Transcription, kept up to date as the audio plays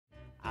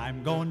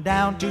I'm going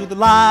down to the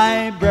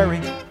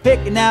library,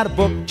 picking out a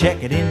book,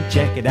 check it in,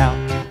 check it out.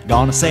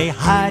 Gonna say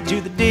hi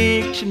to the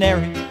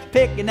dictionary,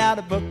 picking out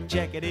a book,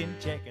 check it in,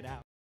 check it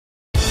out.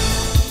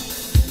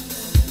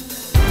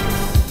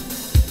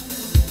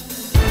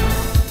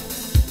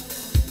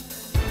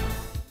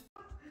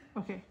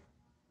 Okay.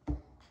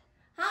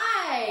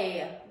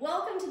 Hi,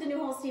 welcome to the New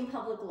Holstein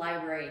Public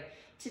Library.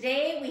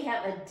 Today we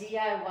have a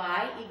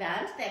DIY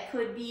event that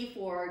could be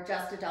for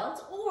just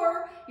adults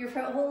or your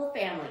whole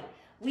family.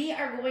 We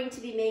are going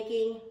to be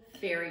making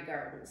fairy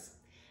gardens.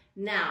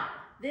 Now,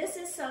 this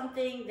is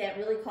something that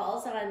really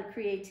calls on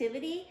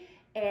creativity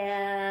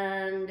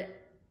and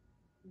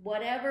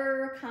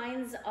whatever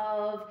kinds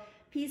of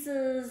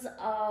pieces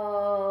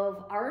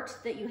of art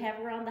that you have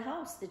around the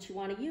house that you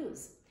want to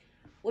use.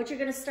 What you're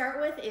going to start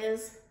with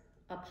is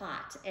a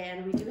pot,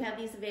 and we do have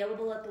these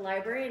available at the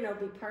library, and it'll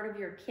be part of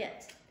your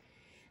kit.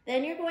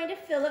 Then you're going to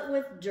fill it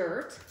with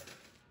dirt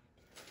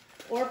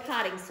or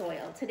potting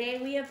soil.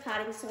 Today we have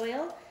potting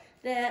soil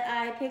that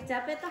I picked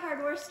up at the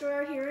hardware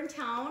store here in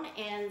town,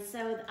 and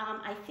so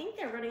I think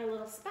they're running a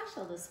little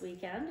special this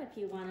weekend if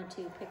you wanted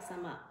to pick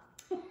some up.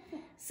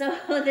 So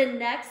the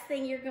next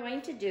thing you're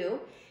going to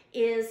do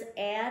is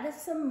add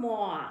some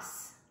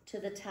moss to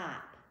the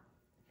top.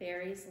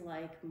 Fairies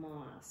like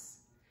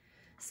moss.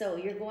 So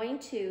you're going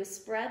to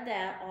spread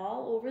that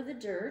all over the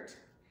dirt,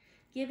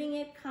 giving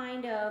it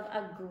kind of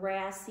a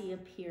grassy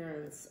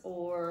appearance,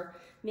 or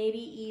maybe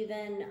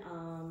even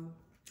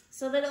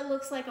so that it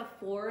looks like a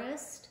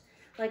forest,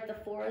 like the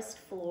forest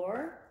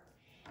floor.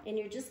 And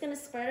you're just going to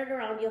spread it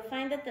around. You'll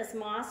find that this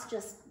moss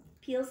just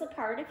peels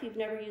apart if you've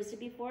never used it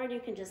before, and you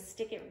can just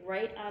stick it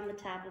right on the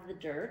top of the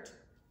dirt.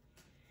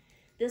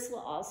 This will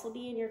also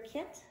be in your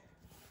kit.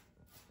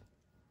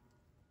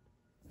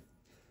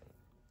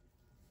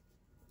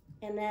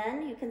 And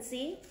then you can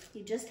see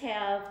you just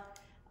have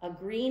a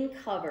green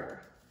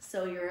cover.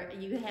 So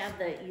you have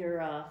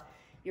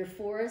your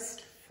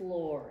forest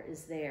floor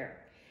is there.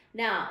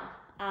 Now,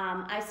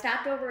 I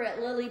stopped over at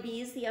Lily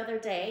Bees the other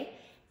day,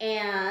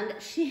 and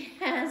she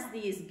has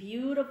these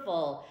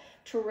beautiful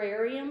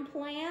terrarium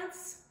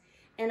plants.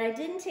 And I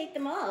didn't take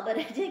them all, but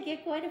I did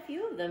get quite a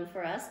few of them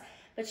for us.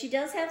 But she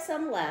does have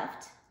some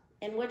left.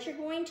 And what you're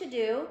going to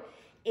do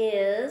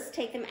is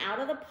take them out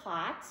of the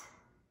pot.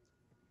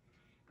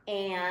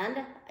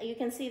 And you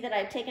can see that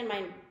I've taken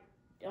mine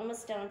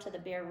almost down to the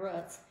bare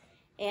roots.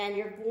 And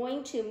you're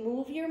going to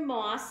move your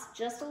moss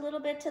just a little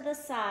bit to the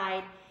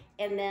side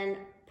and then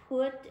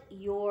put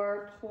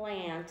your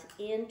plant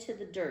into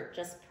the dirt.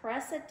 Just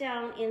press it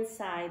down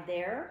inside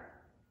there.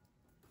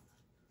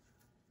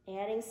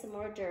 Adding some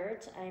more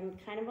dirt. I'm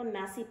kind of a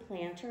messy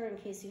planter in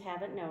case you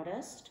haven't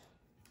noticed.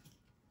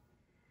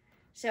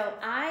 So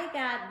I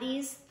got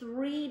these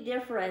 3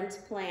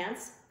 different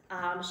plants.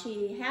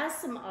 She has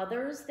some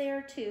others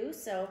there too,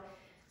 so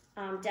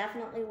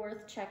definitely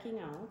worth checking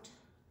out.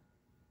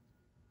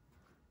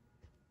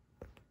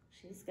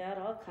 She's got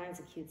all kinds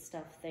of cute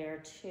stuff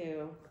there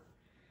too.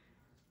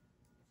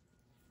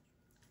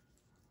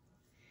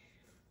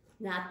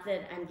 Not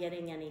that I'm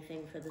getting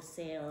anything for the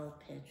sale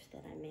pitch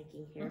that I'm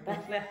making here,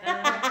 but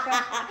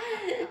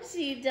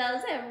she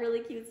does have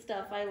really cute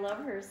stuff. I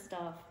love her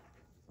stuff.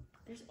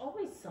 There's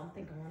always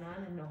something going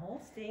on in the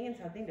Holstein and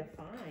something to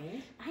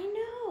find. I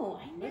know.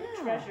 What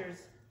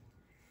treasures.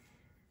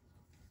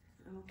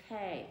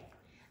 Okay.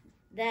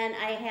 Then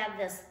I have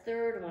this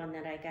 3rd one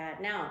that I got.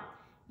 Now,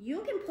 you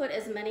can put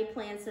as many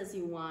plants as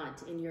you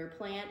want in your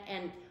plant.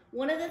 And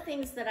one of the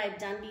things that I've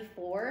done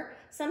before,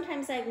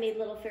 sometimes I've made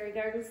little fairy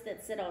gardens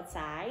that sit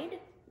outside.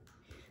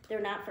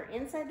 They're not for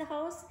inside the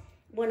house.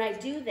 When I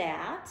do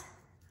that,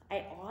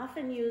 I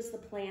often use the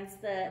plants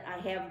that I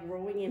have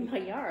growing in my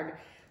yard.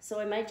 So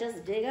I might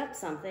just dig up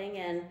something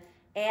and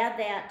add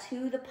that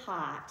to the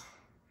pot.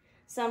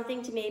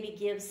 Something to maybe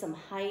give some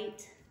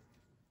height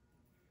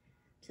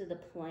to the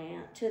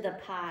plant, to the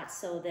pot,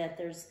 so that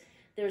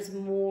there's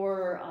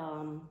more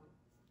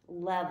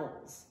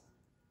levels.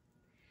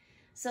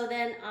 So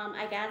then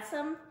I got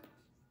some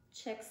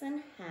chicks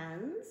and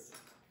hens.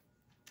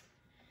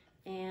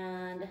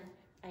 And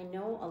I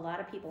know a lot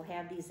of people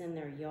have these in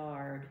their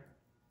yard.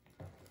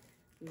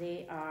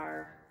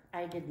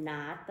 I did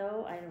not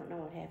though. I don't know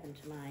what happened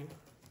to mine.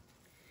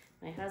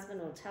 My husband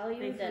will tell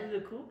you that flew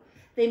the coop?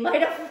 They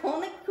might have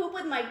flown the coop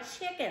with my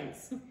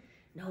chickens.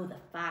 No, the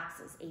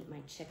foxes ate my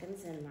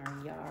chickens in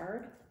our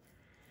yard.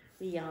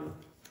 We,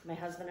 my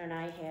husband and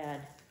I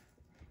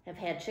have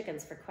had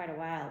chickens for quite a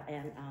while,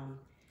 and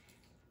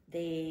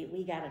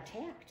we got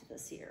attacked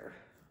this year.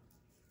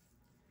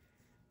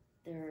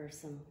 There are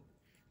some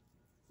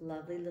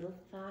lovely little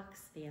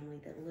fox family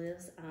that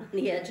lives on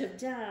the edge of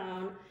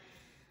town.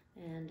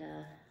 And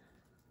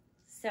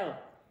so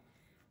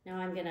now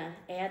I'm gonna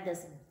add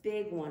this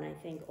big one, I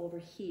think, over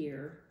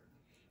here.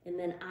 And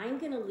then I'm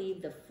gonna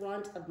leave the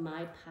front of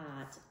my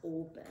pot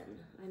open.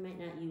 I might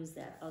not use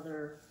that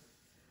other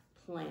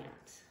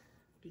plant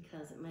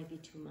because it might be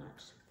too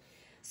much.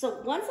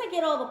 So once I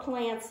get all the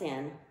plants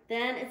in,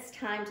 then it's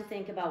time to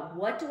think about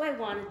what do I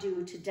want to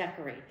do to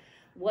decorate?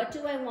 What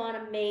do I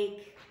want to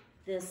make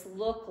this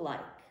look like?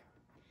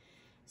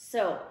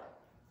 So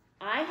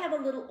I have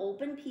a little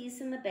open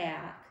piece in the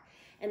back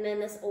and then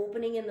this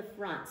opening in the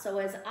front. So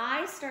as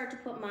I start to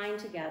put mine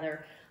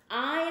together,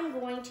 I am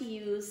going to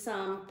use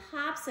some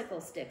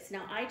popsicle sticks.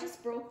 Now I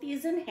just broke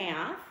these in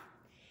half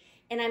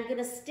and I'm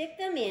gonna stick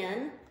them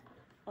in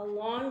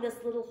along this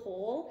little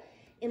hole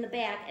in the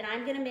back, and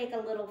I'm gonna make a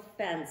little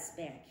fence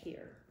back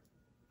here.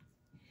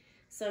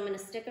 So I'm gonna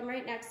stick them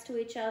right next to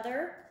each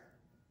other.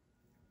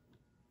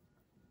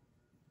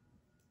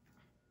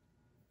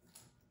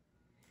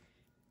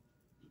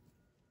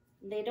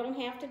 They don't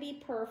have to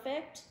be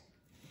perfect.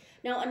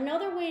 Now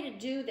another way to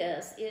do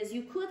this is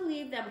you could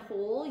leave them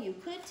whole. You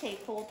could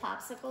take whole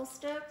popsicle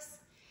sticks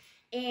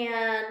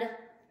and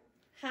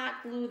hot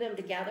glue them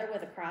together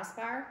with a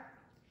crossbar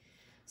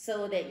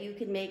so that you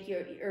can make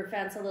your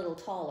fence a little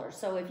taller.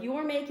 So if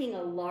you're making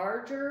a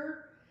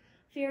larger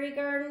fairy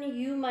garden,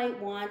 you might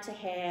want to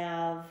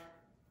have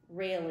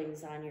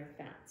railings on your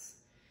fence.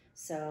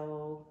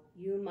 So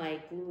you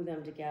might glue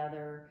them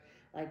together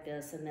like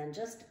this and then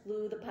just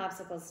glue the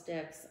popsicle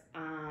sticks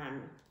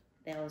on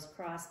those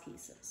cross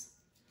pieces.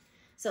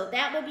 So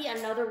that would be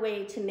another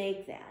way to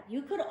make that.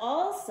 You could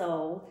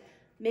also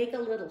make a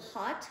little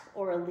hut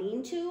or a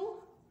lean-to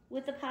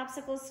with the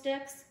popsicle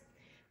sticks,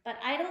 but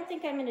I don't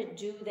think I'm gonna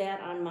do that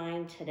on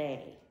mine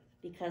today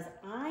because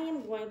I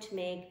am going to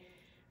make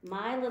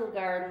my little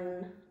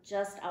garden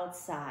just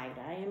outside.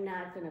 I am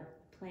not gonna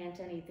plant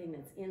anything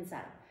that's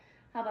inside.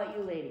 How about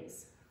you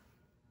ladies?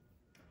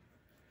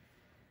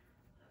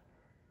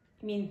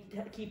 You mean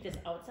to keep this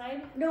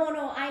outside?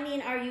 No, I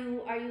mean, are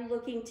you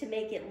looking to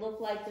make it look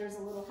like there's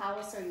a little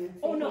house? Are you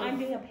thinking, Oh no, I'm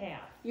doing a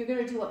path. You're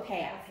gonna do a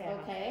path, A path.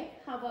 okay?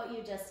 How about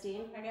you,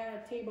 Justine? I got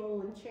a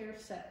table and chair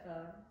set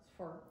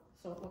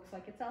so it looks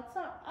like it's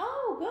outside.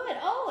 Oh, good.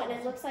 Oh, and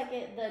it looks like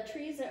the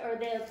trees or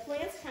the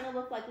plants kind of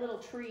look like little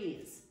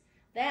trees.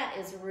 That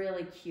is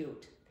really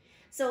cute.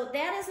 So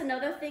that is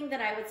another thing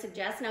that I would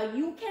suggest. Now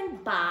you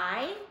can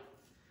buy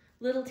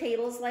little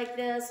tables like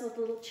this with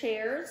little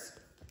chairs.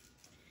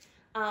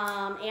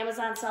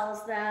 Amazon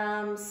sells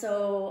them.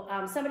 So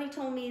somebody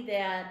told me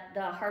that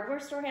the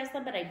hardware store has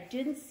them, but I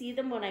didn't see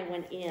them when I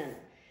went in.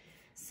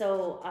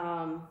 So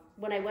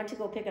when I went to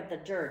go pick up the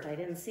dirt, I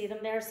didn't see them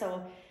there.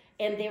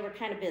 And they were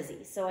kind of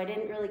busy, so I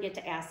didn't really get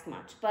to ask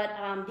much. But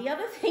the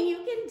other thing you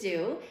can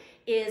do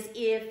is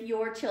if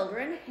your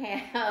children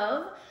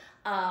have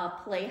a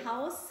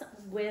playhouse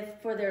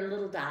for their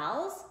little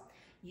dolls,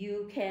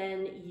 you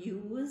can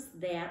use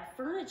that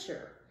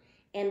furniture.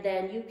 And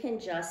then you can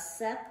just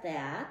set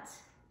that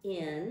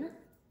in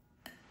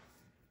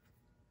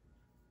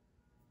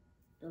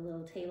the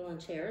little table and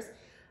chairs.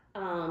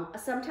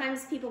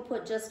 Sometimes people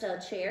put just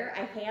a chair.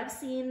 I have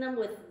seen them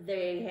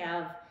they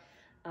have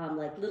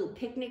like little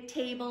picnic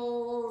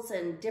tables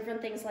and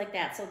different things like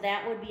that. So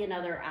that would be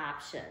another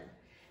option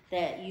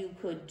that you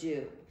could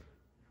do.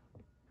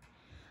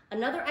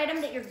 Another item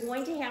that you're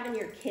going to have in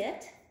your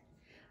kit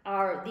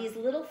are these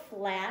little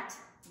flat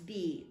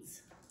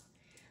beads.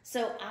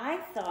 So I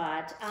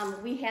thought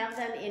we have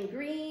them in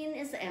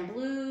greens and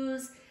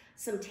blues,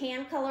 some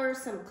tan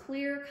colors, some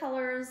clear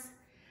colors,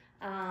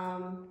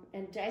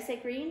 and did I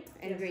say green?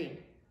 And yes. Green.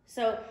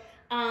 So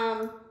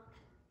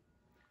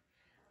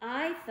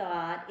I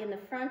thought in the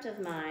front of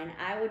mine,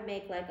 I would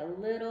make like a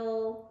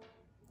little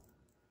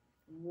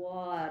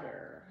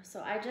water.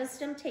 So I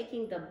just am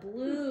taking the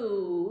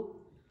blue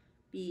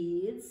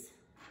beads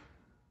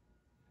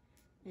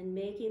and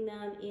making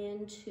them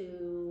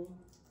into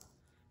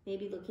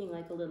maybe looking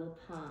like a little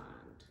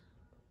pond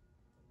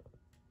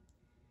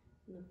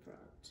in the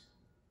front.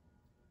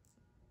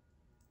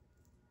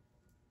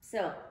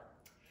 So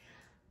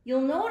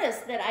you'll notice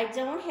that I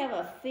don't have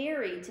a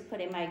fairy to put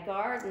in my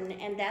garden,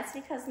 and that's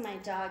because my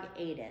dog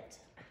ate it.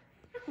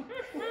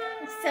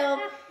 So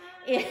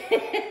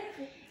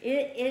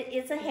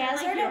it's a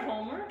hazard. Like your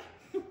homework?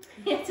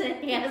 It's a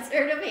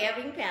hazard of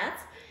having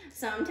pets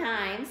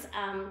sometimes.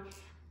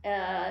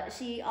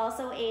 She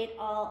also ate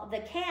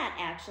the cat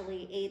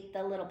actually ate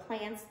the little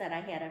plants that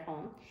I had at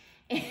home.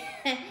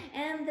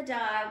 And the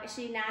dog,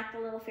 she knocked the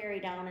little fairy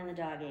down and the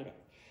dog ate it.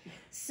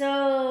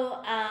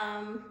 So,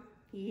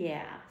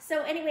 yeah.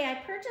 So anyway,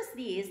 I purchased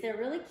these. They're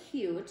really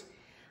cute.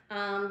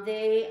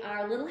 They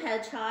are little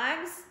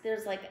hedgehogs.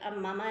 There's like a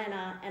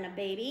mama and a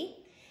baby.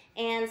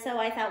 And so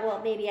I thought,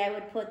 well, maybe I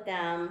would put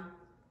them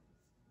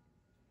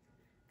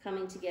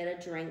coming to get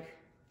a drink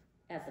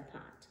at the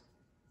pond.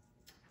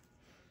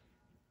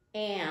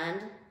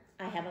 And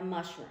I have a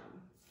mushroom.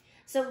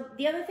 So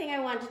the other thing I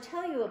wanted to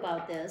tell you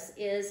about this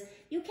is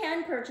you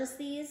can purchase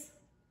these.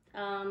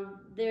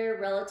 They're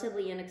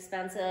relatively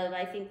inexpensive.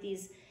 I think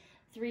these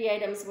 3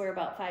 items were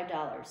about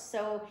 $5.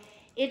 So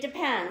it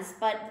depends.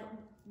 But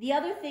the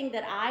other thing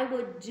that I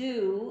would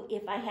do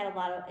if I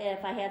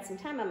had some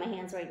time on my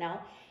hands right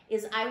now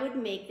is I would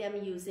make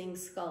them using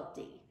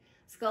Sculpey.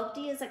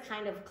 Sculpey is a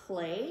kind of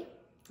clay,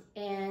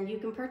 and you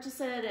can purchase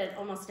it at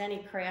almost any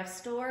craft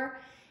store.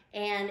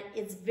 And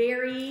it's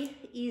very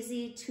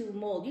easy to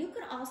mold. You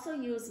could also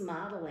use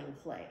modeling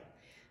clay.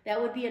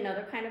 That would be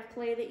another kind of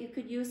clay that you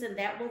could use, and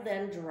that will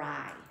then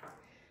dry.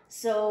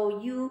 So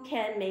you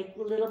can make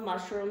little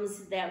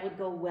mushrooms that would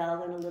go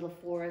well in a little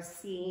forest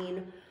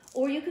scene,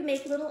 or you could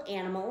make little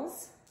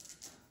animals.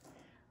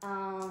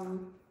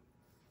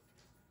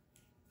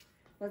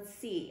 Let's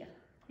see.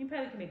 You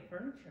probably can make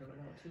furniture with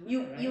it too.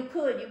 You right?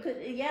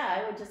 could, yeah,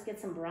 I would just get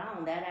some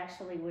brown. That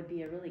actually would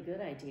be a really good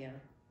idea.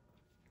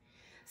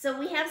 So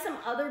we have some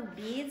other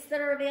beads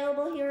that are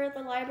available here at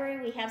the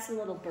library. We have some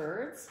little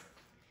birds.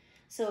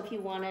 So if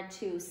you wanted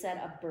to set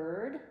a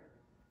bird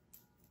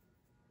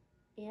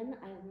in,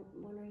 I'm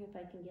wondering if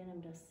I can get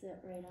him to sit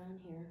right on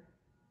here.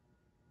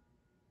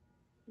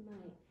 He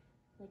might,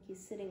 like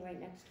he's sitting right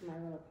next to my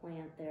little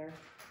plant there.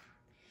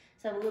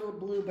 So I have a little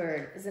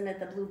bluebird. Isn't it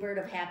the bluebird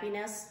of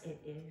happiness?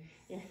 It is.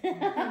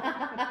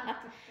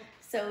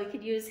 So we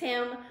could use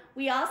him.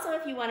 We also,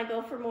 if you want to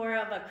go for more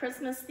of a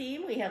Christmas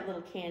theme, we have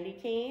little candy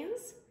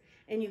canes,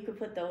 and you could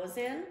put those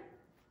in.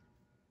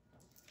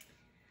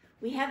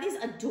 We have these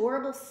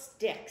adorable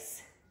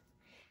sticks,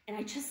 and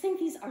I just think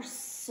these are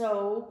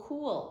so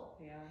cool.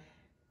 Yeah.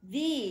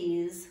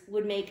 These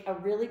would make a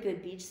really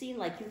good beach scene.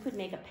 Like you could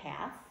make a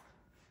path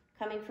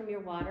coming from your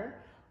water,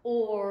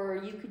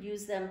 or you could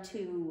use them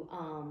to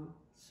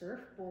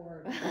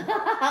Surfboard.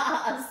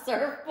 a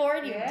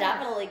surfboard. You Yes,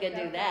 definitely could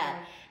do that,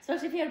 definitely.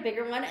 especially if you had a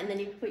bigger one, and then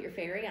you could put your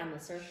ferry on the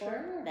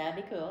surfboard. Sure.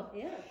 That'd be cool.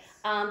 Yes.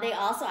 They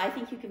also, I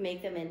think you could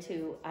make them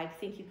into, I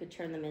think you could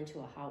turn them into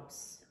a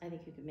house. I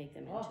think you could make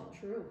them into, Oh,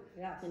 true.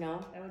 Yes. you know,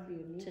 That would be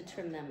a neat to house.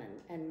 trim them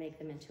and make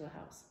them into a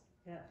house.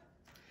 Yeah.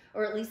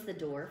 Or at least the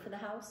door for the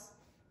house.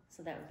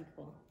 So that would be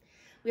cool.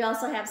 We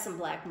also have some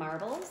black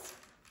marbles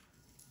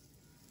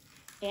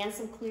and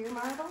some clear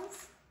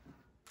marbles.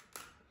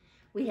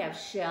 We have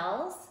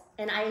shells,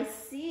 and I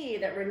see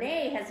that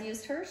Renee has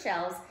used her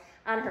shells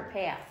on her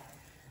path.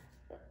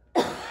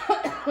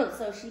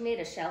 So she made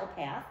a shell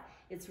path.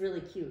 It's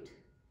really cute.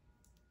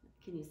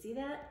 Can you see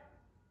that?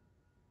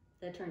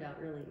 That turned out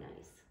really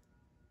nice.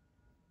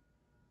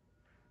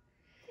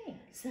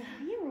 Thanks. So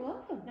you're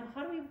welcome. Now,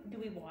 how do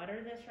we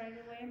water this right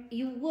away?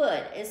 You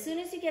would. As soon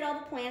as you get all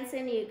the plants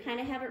in, you kind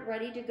of have it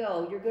ready to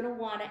go, you're going to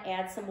want to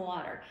add some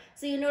water.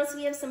 So you notice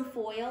we have some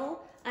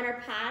foil on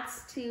our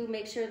pots to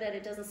make sure that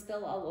it doesn't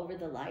spill all over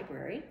the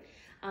library.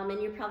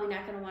 And you're probably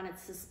not going to want it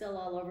to spill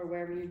all over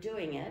wherever you're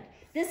doing it.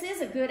 This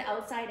is a good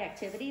outside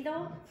activity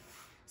though.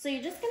 So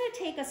you're just going to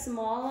take a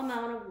small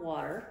amount of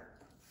water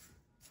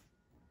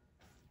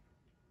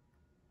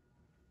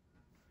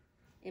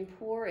and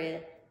pour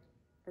it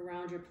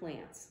around your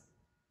plants.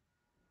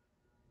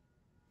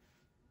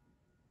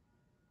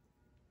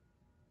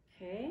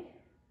 Okay,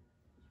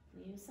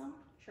 use some.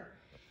 Sure.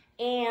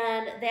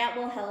 And that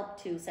will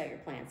help to set your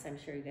plants. I'm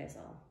sure you guys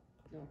all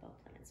know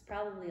about plants,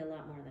 probably a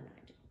lot more than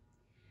I do.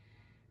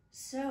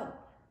 So,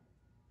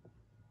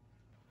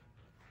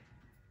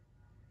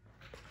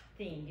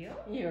 Thank you.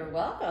 you're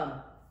welcome.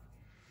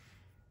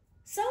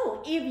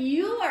 So, if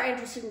you are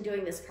interested in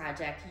doing this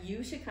project,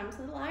 you should come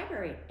to the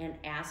library and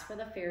ask for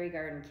the Fairy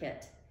Garden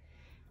Kit.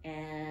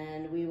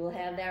 And we will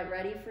have that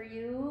ready for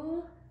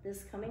you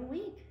this coming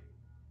week.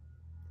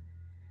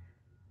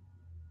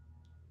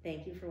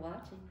 Thank you for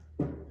watching.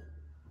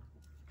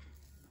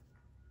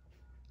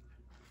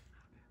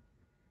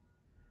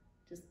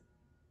 Just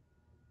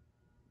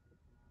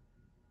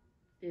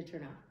did it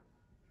turn off?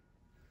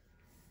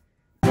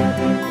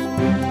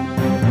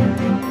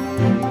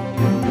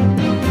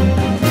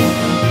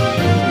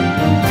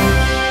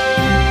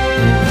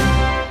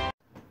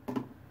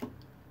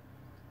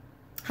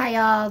 Hi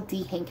all,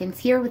 Dee Hankins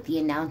here with the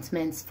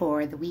announcements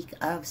for the week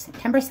of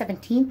September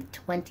 17th,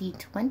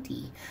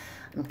 2020.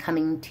 I'm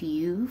coming to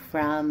you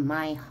from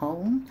my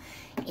home,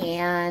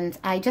 and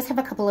I just have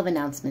a couple of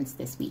announcements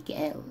this week.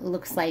 It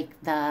looks like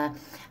the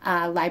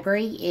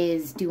library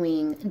is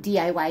doing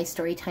DIY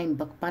Storytime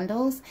book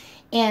bundles,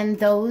 and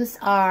those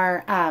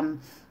are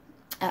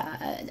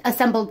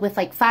assembled with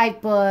like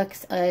 5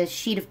 books, a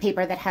sheet of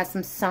paper that has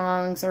some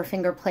songs or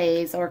finger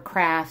plays or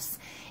crafts,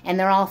 and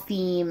they're all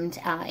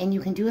themed, and you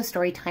can do a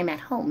story time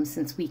at home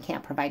since we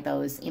can't provide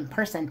those in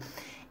person.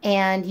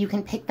 And you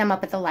can pick them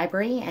up at the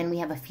library, and we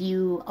have a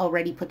few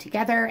already put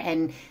together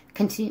and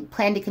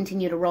plan to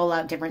continue to roll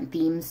out different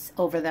themes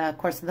over the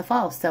course of the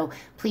fall. So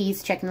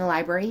please check in the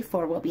library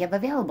for what we have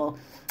available.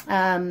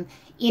 In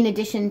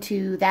addition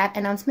to that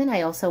announcement,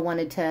 I also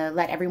wanted to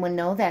let everyone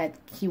know that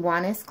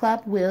Kiwanis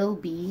Club will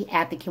be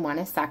at the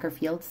Kiwanis soccer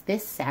fields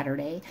this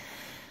Saturday,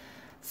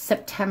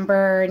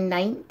 September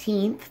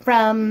 19th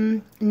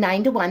from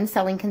 9 to 1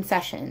 selling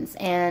concessions.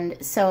 And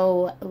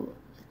so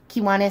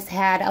Kiwanis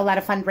had a lot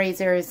of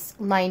fundraisers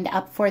lined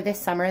up for this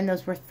summer, and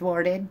those were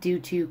thwarted due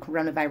to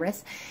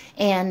coronavirus.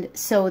 And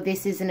so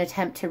this is an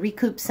attempt to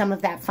recoup some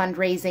of that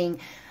fundraising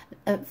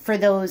for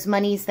those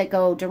monies that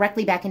go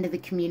directly back into the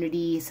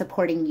community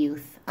supporting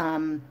youth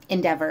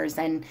endeavors.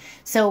 And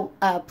so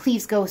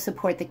please go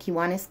support the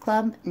Kiwanis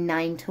Club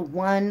 9 to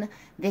 1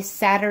 this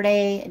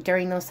Saturday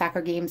during those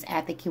soccer games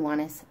at the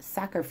Kiwanis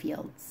soccer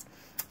fields.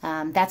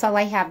 That's all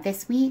I have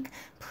this week.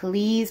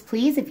 Please,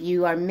 if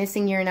you are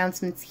missing your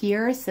announcements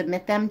here,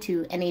 submit them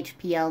to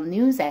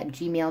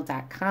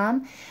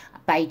nhplnews@gmail.com.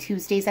 by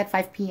Tuesdays at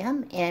 5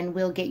 p.m. and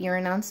we'll get your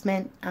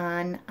announcement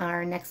on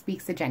our next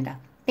week's agenda.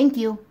 Thank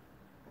you.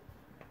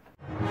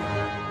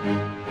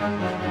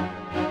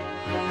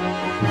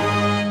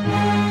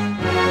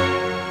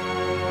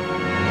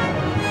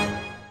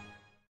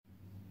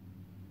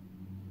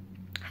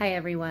 Hi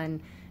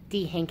everyone,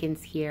 Dee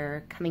Hankins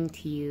here, coming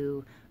to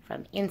you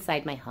from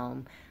inside my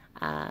home.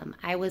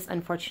 I was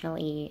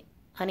unfortunately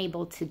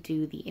unable to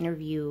do the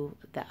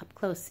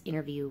up-close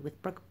interview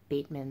with Brooke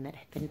Bateman that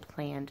had been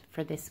planned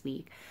for this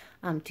week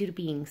due to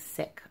being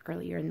sick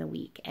earlier in the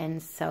week.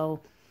 And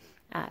so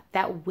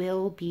that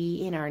will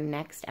be in our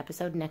next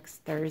episode next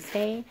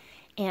Thursday.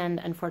 And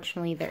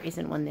unfortunately, there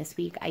isn't one this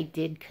week. I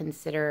did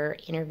consider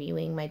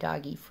interviewing my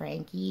doggie,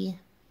 Frankie,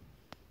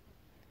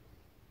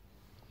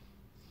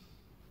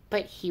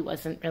 but he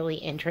wasn't really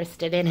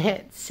interested in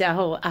it,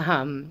 so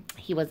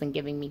he wasn't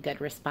giving me good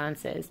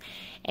responses.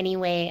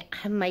 Anyway,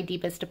 my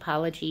deepest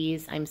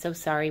apologies. I'm so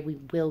sorry. We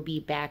will be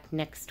back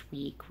next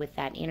week with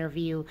that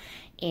interview,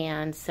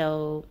 and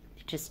so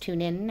just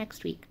tune in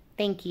next week.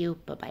 Thank you.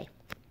 Bye-bye.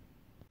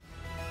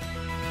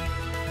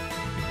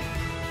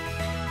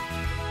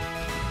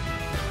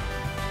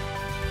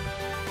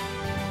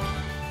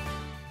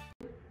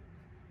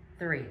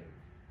 Three.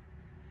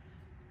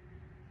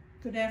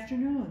 Good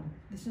afternoon.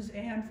 This is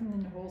Anne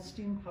from the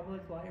Holstein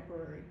Public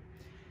Library,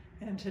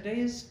 and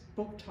today's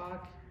book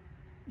talk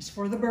is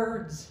for the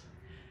birds.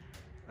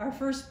 Our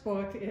first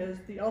book is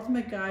The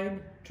Ultimate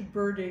Guide to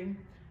Birding,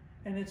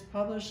 and it's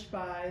published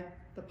by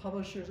the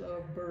publishers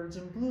of Birds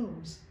and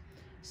Blooms.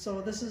 So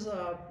this is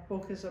a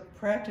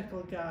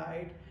practical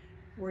guide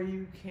where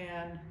you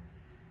can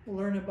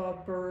learn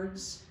about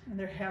birds and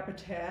their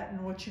habitat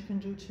and what you can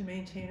do to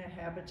maintain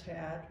a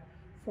habitat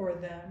for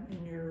them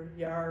in your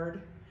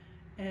yard.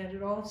 And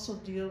it also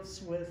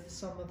deals with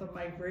some of the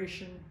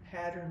migration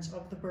patterns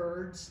of the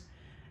birds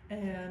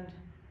and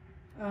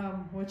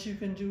what you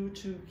can do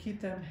to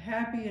keep them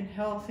happy and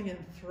healthy and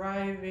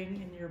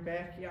thriving in your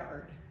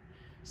backyard.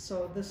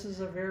 So this is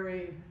a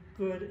very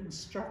good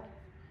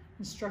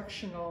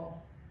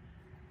instructional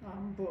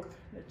book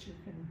that you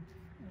can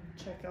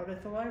check out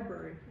at the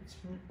library. It's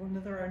one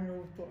of our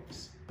new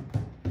books.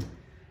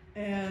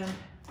 And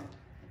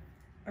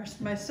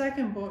my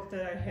second book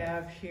that I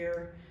have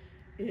here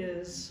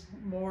is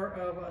more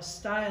of a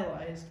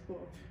stylized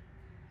book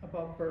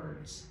about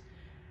birds.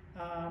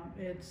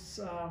 It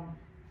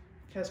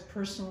has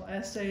personal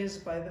essays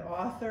by the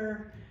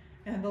author,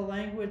 and the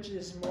language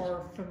is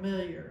more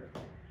familiar.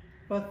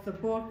 But the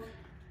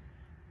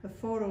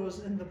photos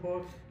in the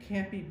book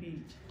can't be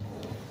beat.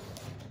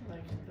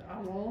 Like the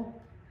owl.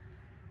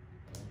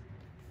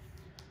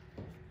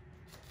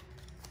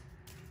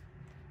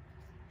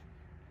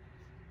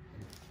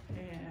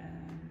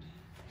 And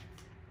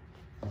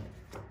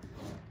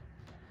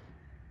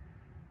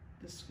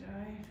this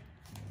guy.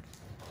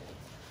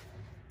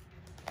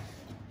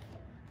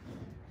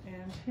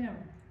 And him.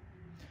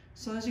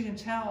 So as you can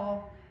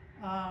tell,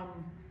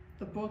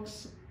 the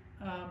book's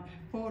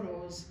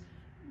photos,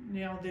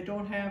 they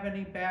don't have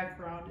any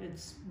background.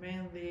 It's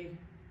mainly,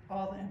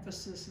 all the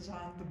emphasis is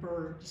on the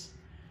birds.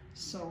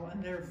 So,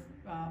 and their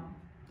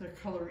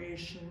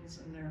colorations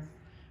and their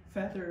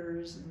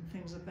feathers and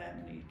things of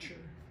that nature.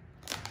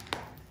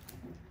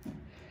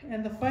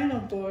 And the final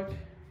book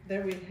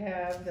that we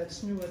have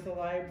that's new at the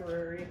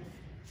library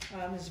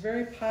is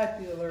very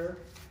popular,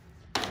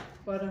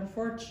 but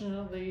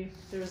unfortunately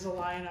there's a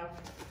lineup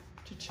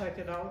to check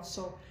it out.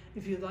 So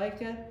if you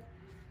like it,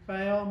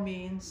 by all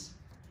means,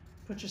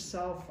 put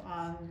yourself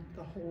on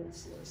the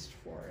holds list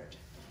for it.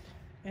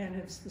 And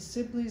it's the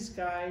Sibley's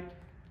Guide.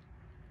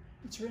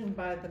 It's written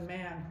by the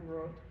man who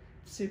wrote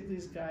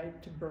Sibley's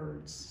Guide to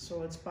Birds.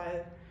 So it's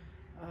by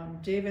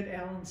David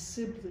Allen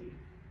Sibley,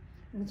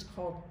 and it's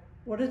called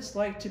What It's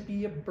Like to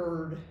Be a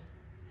Bird.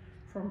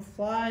 From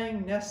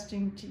flying,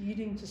 nesting, to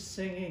eating, to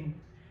singing.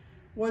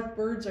 What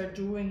birds are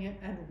doing it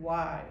and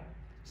why.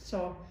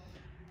 So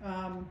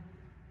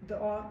the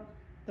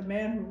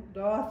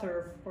author,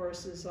 of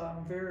course, is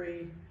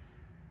very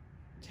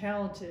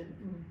talented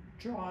in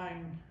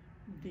drawing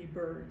the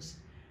birds.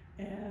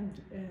 And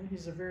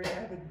he's a very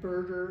avid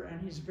birder, and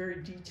he's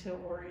very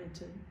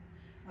detail-oriented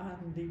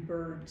on the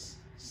birds.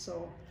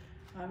 So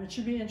it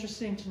should be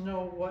interesting to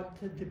know what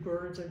the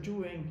birds are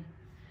doing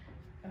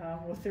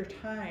with their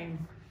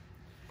time.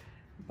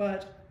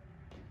 But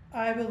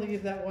I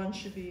believe that one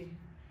should be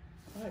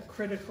a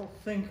critical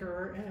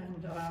thinker,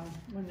 and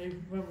when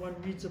one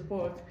reads a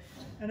book,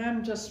 and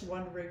I'm just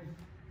wondering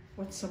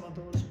what some of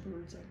those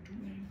birds are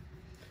doing.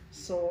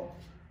 So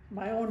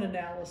my own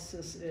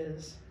analysis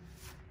is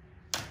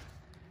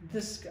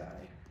this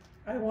guy.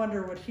 I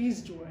wonder what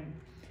he's doing.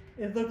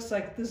 It looks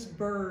like this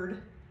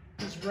bird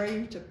is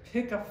ready to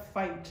pick a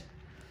fight.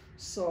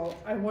 So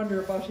I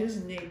wonder about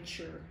his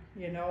nature,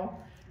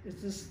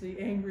 Is this the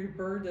angry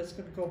bird that's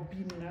going to go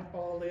beating up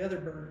all the other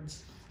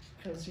birds?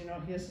 Because, he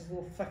has his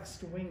little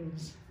flexed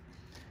wings.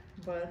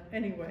 But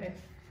anyway,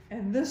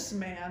 and this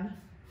man,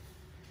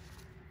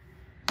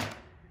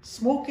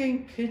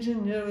 smoking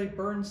pigeon nearly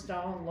burns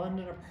down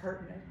London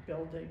apartment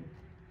building.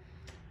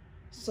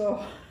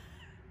 So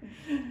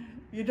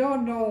you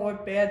don't know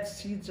what bad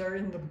seeds are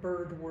in the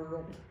bird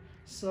world.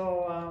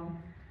 So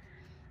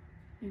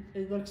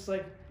it looks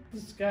like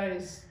this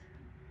guy's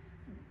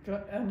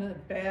on a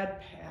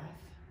bad path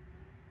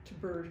to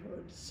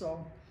birdhood.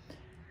 So,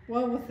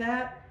 well, with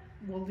that,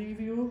 we'll leave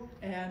you,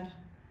 and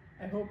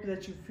I hope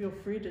that you feel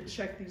free to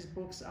check these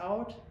books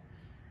out,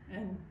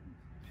 and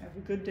have a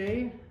good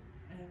day,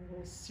 and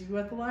we'll see you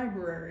at the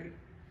library.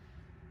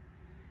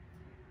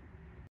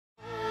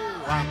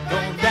 I'm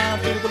going down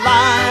to the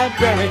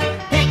library,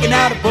 picking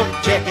out a book,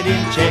 check it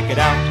in, check it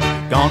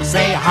out. Gonna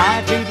say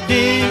hi to the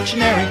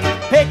dictionary,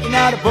 picking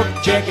out a book,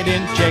 check it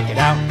in, check it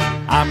out.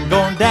 I'm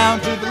going down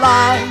to the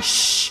library,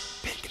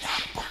 picking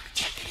out a book,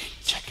 check it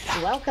in, check it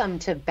out. Welcome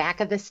to Back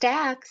of the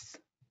Stacks.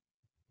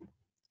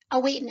 Oh,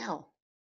 wait, no.